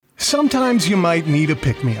Sometimes you might need a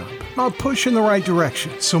pick-me-up, a push in the right direction,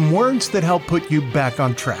 some words that help put you back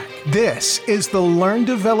on track. This is the Learn,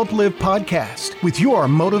 Develop, Live podcast with your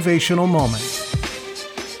motivational moment.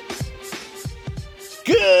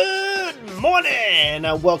 Good morning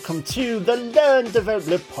and welcome to the Learn, Develop,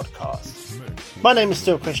 Live podcast. My name is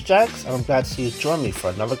still Chris Jaggs and I'm glad to see you join me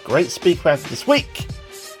for another great speaker this week.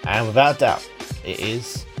 And without doubt, it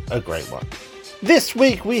is a great one. This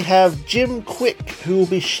week we have Jim Kwik, who will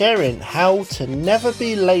be sharing how to never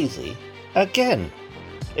be lazy again.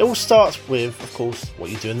 It all starts with, of course, what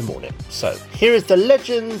you do in the morning. So here is the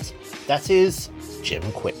legend that is Jim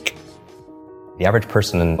Kwik. The average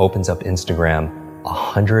person opens up Instagram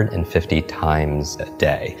 150 times a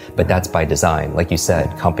day, but that's by design. Like you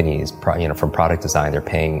said, companies, from product design, they're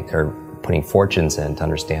putting fortunes in to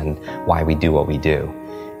understand why we do what we do.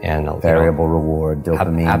 And variable reward,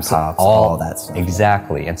 dopamine pops, all that stuff.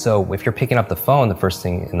 Exactly. And so if you're picking up the phone the first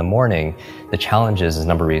thing in the morning, the challenge is a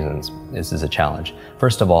number of reasons. This is a challenge.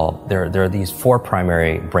 First of all, there are these four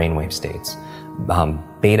primary brainwave states.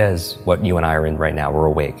 Beta is what you and I are in right now. We're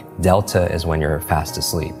awake. Delta is when you're fast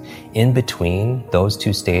asleep. In between those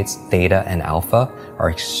two states, theta and alpha, are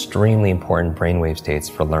extremely important brainwave states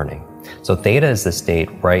for learning. So theta is the state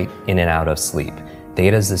right in and out of sleep.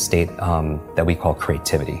 Theta is the state that we call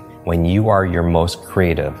creativity. When you are your most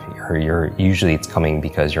creative, usually it's coming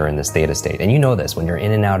because you're in this theta state. And you know this, when you're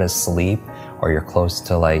in and out of sleep or you're close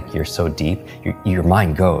to you're so deep, your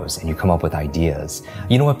mind goes and you come up with ideas.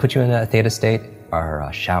 You know what puts you in that theta state? Are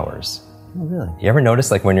showers. Oh, really? You ever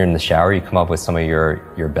notice when you're in the shower, you come up with some of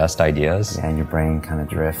your best ideas? Yeah, and your brain kind of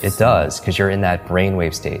drifts. It does, because you're in that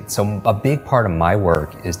brainwave state. So a big part of my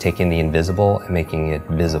work is taking the invisible and making it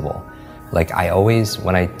visible.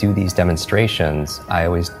 When I do these demonstrations, I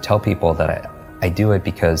always tell people that I do it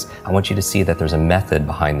because I want you to see that there's a method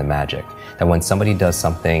behind the magic. That when somebody does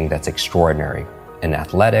something that's extraordinary in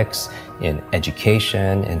athletics, in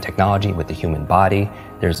education, in technology, with the human body,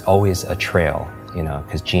 there's always a trail,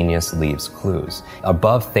 because genius leaves clues.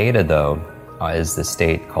 Above theta, though, is the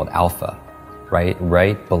state called alpha,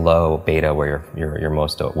 right below beta, where you're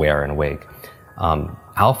most aware and awake.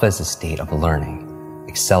 Alpha is a state of learning.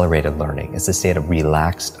 Accelerated learning. It's a state of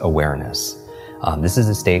relaxed awareness. This is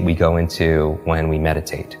a state we go into when we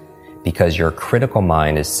meditate, because your critical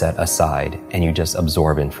mind is set aside and you just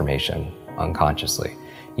absorb information unconsciously.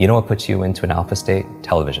 You know what puts you into an alpha state?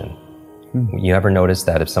 Television. You ever notice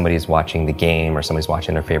that if somebody's watching the game or somebody's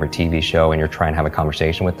watching their favorite TV show and you're trying to have a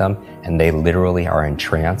conversation with them and they literally are in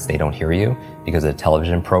trance, they don't hear you because of the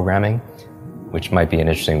television programming, which might be an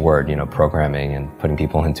interesting word, programming and putting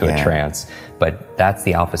people into a trance. But that's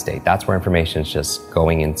the alpha state. That's where information is just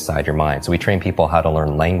going inside your mind. So we train people how to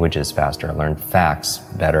learn languages faster, learn facts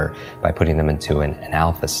better by putting them into an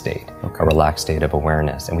alpha state, a relaxed state of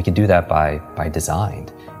awareness. And we can do that by design.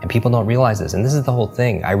 And people don't realize this. And this is the whole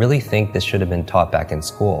thing. I really think this should have been taught back in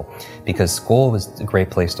school, because school was a great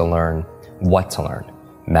place to learn what to learn.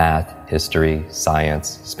 Math, history,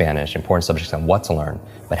 science, Spanish, important subjects on what to learn.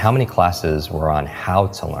 But how many classes were on how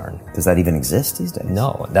to learn? Does that even exist these days?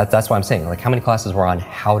 No, that's what I'm saying. How many classes were on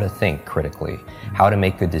how to think critically, how to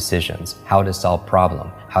make good decisions, how to solve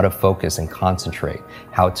problems, how to focus and concentrate,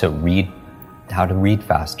 how to read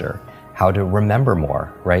faster, how to remember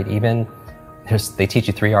more, right? Even they teach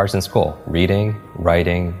you 3 R's in school: reading,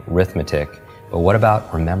 writing, arithmetic. But what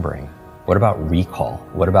about remembering? What about recall?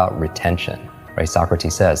 What about retention? Right?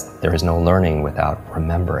 Socrates says there is no learning without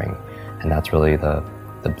remembering. And that's really the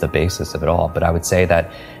basis of it all. But I would say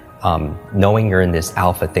that knowing you're in this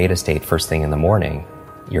alpha theta state first thing in the morning,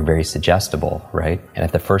 you're very suggestible, right? And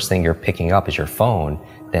if the first thing you're picking up is your phone,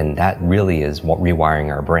 then that really is rewiring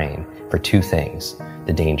our brain for two things: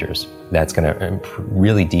 the dangers. That's going to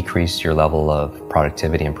really decrease your level of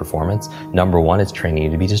productivity and performance. Number one, it's training you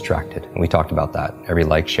to be distracted. And we talked about that. Every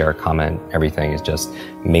like, share, comment, everything is just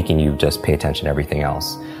making you just pay attention to everything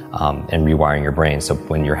else, and rewiring your brain. So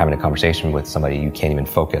when you're having a conversation with somebody, you can't even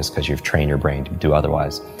focus because you've trained your brain to do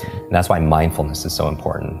otherwise. And that's why mindfulness is so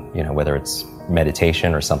important, whether it's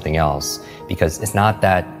meditation or something else, because it's not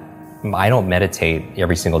that I don't meditate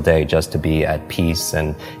every single day just to be at peace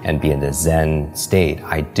and be in the Zen state.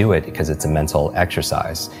 I do it because it's a mental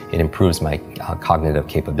exercise. It improves my cognitive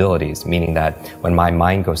capabilities, meaning that when my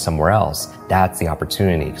mind goes somewhere else, that's the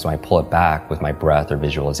opportunity. Because when I pull it back with my breath or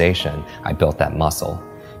visualization, I built that muscle.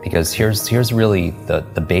 Because here's really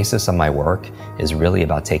the basis of my work is really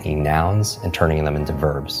about taking nouns and turning them into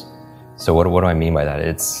verbs. So what do I mean by that?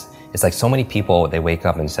 It's like so many people, they wake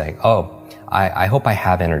up and say, oh, I hope I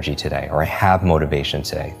have energy today, or I have motivation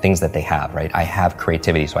today, things that they have, right? I have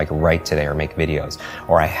creativity so I can write today or make videos,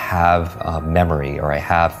 or I have memory, or I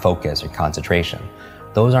have focus or concentration.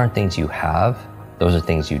 Those aren't things you have, those are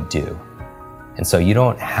things you do. And so you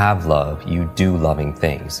don't have love, you do loving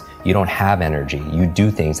things. You don't have energy, you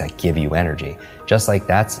do things that give you energy. Just like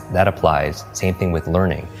that applies, same thing with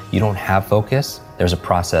learning. You don't have focus, there's a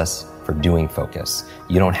process for doing focus.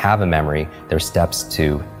 You don't have a memory, there's steps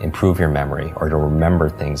to improve your memory or to remember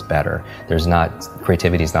things better.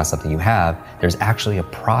 Creativity is not something you have, there's actually a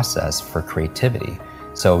process for creativity.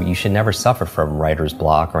 So you should never suffer from writer's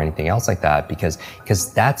block or anything else like that, because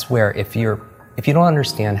that's where if you don't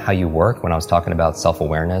understand how you work, when I was talking about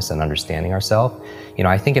self-awareness and understanding ourselves,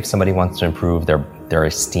 I think if somebody wants to improve their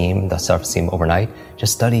esteem, the self-esteem overnight,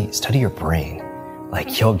 just study your brain.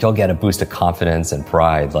 Like you'll get a boost of confidence and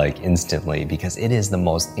pride like instantly, because it is the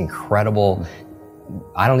most incredible,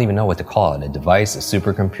 I don't even know what to call it, a device, a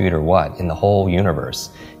supercomputer, what, in the whole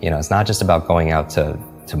universe. It's not just about going out to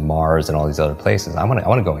Mars and all these other places. I want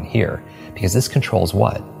to go in here, because this controls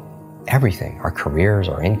what? Everything, our careers,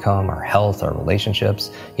 our income, our health, our relationships,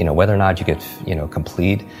 whether or not you get,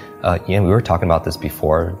 complete. We were talking about this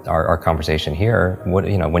before our conversation here.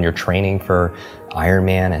 When you're training for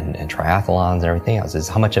Ironman and triathlons and everything else, is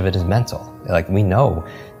how much of it is mental. Like we know,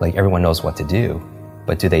 like everyone knows what to do,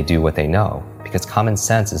 but do they do what they know? Because common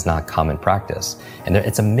sense is not common practice. And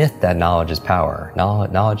it's a myth that knowledge is power.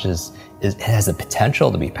 Knowledge it has the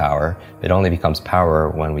potential to be power, but it only becomes power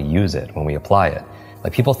when we use it, when we apply it.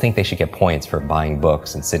 Like people think they should get points for buying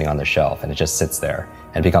books and sitting on the shelf, and it just sits there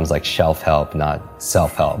and it becomes like shelf help, not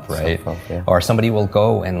self-help, right? Self-help, yeah. Or somebody will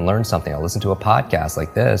go and learn something. They'll listen to a podcast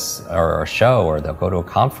like this or a show, or they'll go to a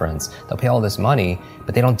conference. They'll pay all this money,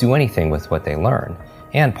 but they don't do anything with what they learn.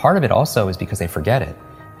 And part of it also is because they forget it.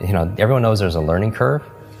 Everyone knows there's a learning curve,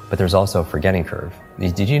 but there's also a forgetting curve.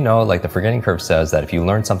 Did you know, like the forgetting curve says that if you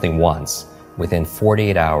learn something once, within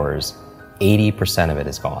 48 hours, 80% of it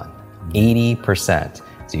is gone. 80%.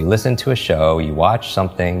 So you listen to a show, you watch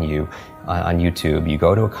something, on YouTube, you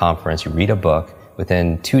go to a conference, you read a book,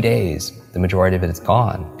 within 2 days, the majority of it is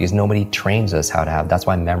gone, because nobody trains us how to have, that's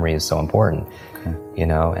why memory is so important. Okay.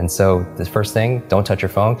 And so the first thing, don't touch your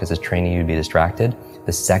phone, because it's training you to be distracted.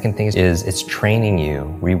 The second thing is it's training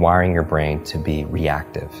you, rewiring your brain to be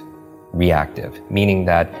reactive, meaning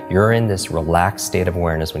that you're in this relaxed state of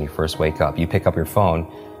awareness when you first wake up. You pick up your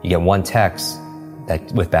phone, you get one text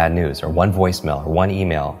with bad news, or one voicemail, or one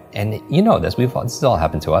email. And this has all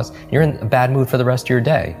happened to us. You're in a bad mood for the rest of your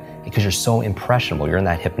day because you're so impressionable. You're in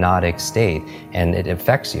that hypnotic state and it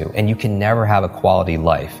affects you. And you can never have a quality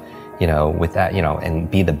life, with that, and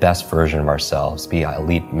be the best version of ourselves, be an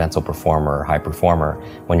elite mental performer or high performer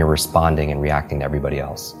when you're responding and reacting to everybody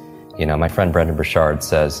else. My friend Brendan Burchard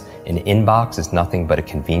says, an inbox is nothing but a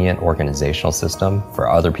convenient organizational system for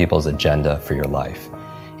other people's agenda for your life.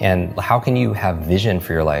 And how can you have vision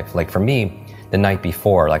for your life? Like for me, the night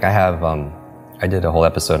before, like I did a whole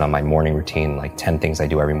episode on my morning routine, like 10 things I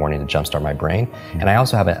do every morning to jumpstart my brain. And I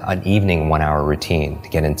also have an evening 1 hour routine to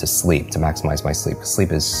get into sleep, to maximize my sleep.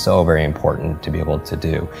 Sleep is so very important to be able to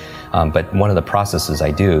do. But one of the processes I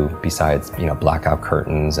do, besides, blackout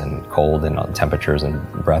curtains and cold and temperatures and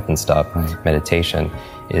breath and stuff, meditation,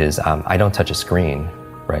 is I don't touch a screen,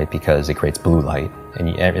 right? Because it creates blue light.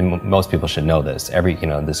 And most people should know this.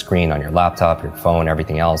 The screen on your laptop, your phone,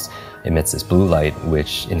 everything else emits this blue light,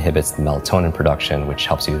 which inhibits the melatonin production, which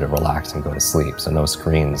helps you to relax and go to sleep. So no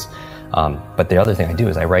screens. But the other thing I do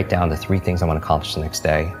is I write down the 3 things I want to accomplish the next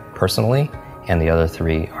day personally, and the other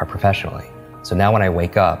 3 are professionally. So now when I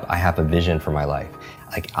wake up, I have a vision for my life.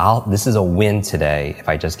 Like this is a win today if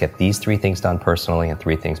I just get these 3 things done personally and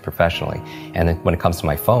 3 things professionally. And then when it comes to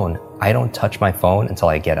my phone, I don't touch my phone until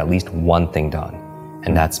I get at least 1 thing done.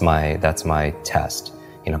 And that's my test.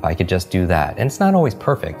 If I could just do that. And it's not always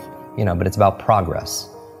perfect, but it's about progress,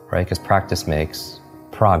 right? Because practice makes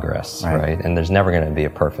progress, right? And there's never going to be a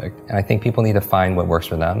perfect. And I think people need to find what works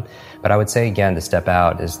for them. But I would say again, to step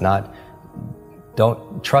out is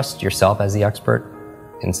don't trust yourself as the expert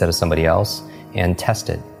instead of somebody else, and test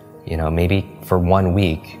it. Maybe for 1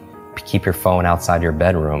 week, keep your phone outside your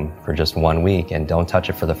bedroom for just 1 week and don't touch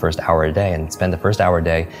it for the first hour a day, and spend the first hour a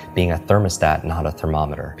day being a thermostat, not a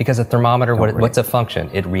thermometer. Because a thermometer, what's a function?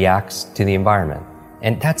 It reacts to the environment.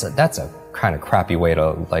 And that's a kind of crappy way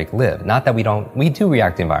to live. Not that we do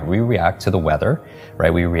react to the environment. We react to the weather,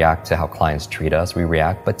 right? We react to how clients treat us. We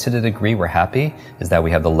react, but to the degree we're happy is that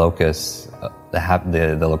we have the locus,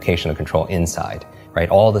 the location of control inside. right?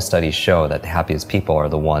 All the studies show that the happiest people are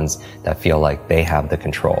the ones that feel like they have the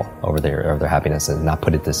control over their happiness and not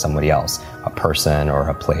put it to somebody else, a person or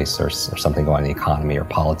a place or something going on in the economy or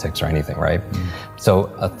politics or anything, right? So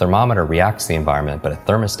a thermometer reacts to the environment, but a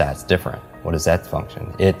thermostat's different. What does that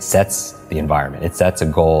function? It sets the environment. It sets a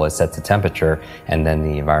goal, it sets a temperature, and then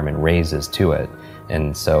the environment raises to it.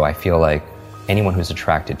 And so I feel like anyone who's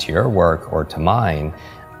attracted to your work or to mine,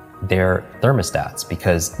 they're thermostats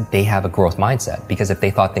because they have a growth mindset. Because if they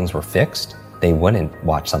thought things were fixed, they wouldn't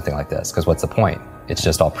watch something like this. Because what's the point? It's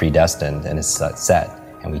just all predestined and it's set,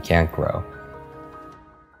 and we can't grow.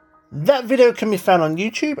 That video can be found on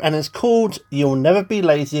YouTube and is called You'll Never Be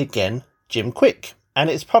Lazy Again, Jim Kwik. And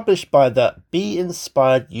it's published by the Be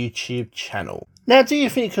Inspired YouTube channel. Now, do you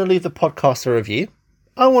think you can leave the podcast a review?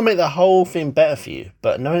 I want to make the whole thing better for you,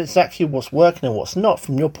 but knowing exactly what's working and what's not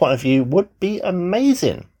from your point of view would be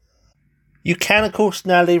amazing. You can, of course,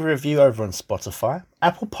 now leave a review over on Spotify,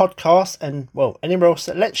 Apple Podcasts, and, well, anywhere else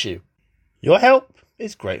that lets you. Your help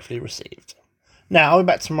is gratefully received. Now, I'll be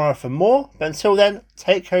back tomorrow for more, but until then,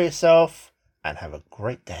 take care of yourself and have a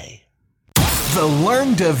great day. The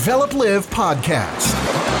Learn, Develop, Live podcast.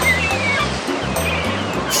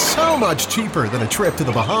 So much cheaper than a trip to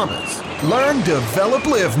the Bahamas. Learn, Develop,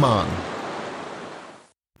 Live, Mon.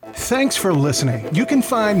 Thanks for listening. You can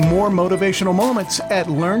find more motivational moments at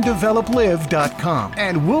LearnDevelopLive.com.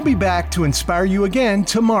 And we'll be back to inspire you again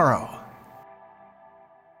tomorrow.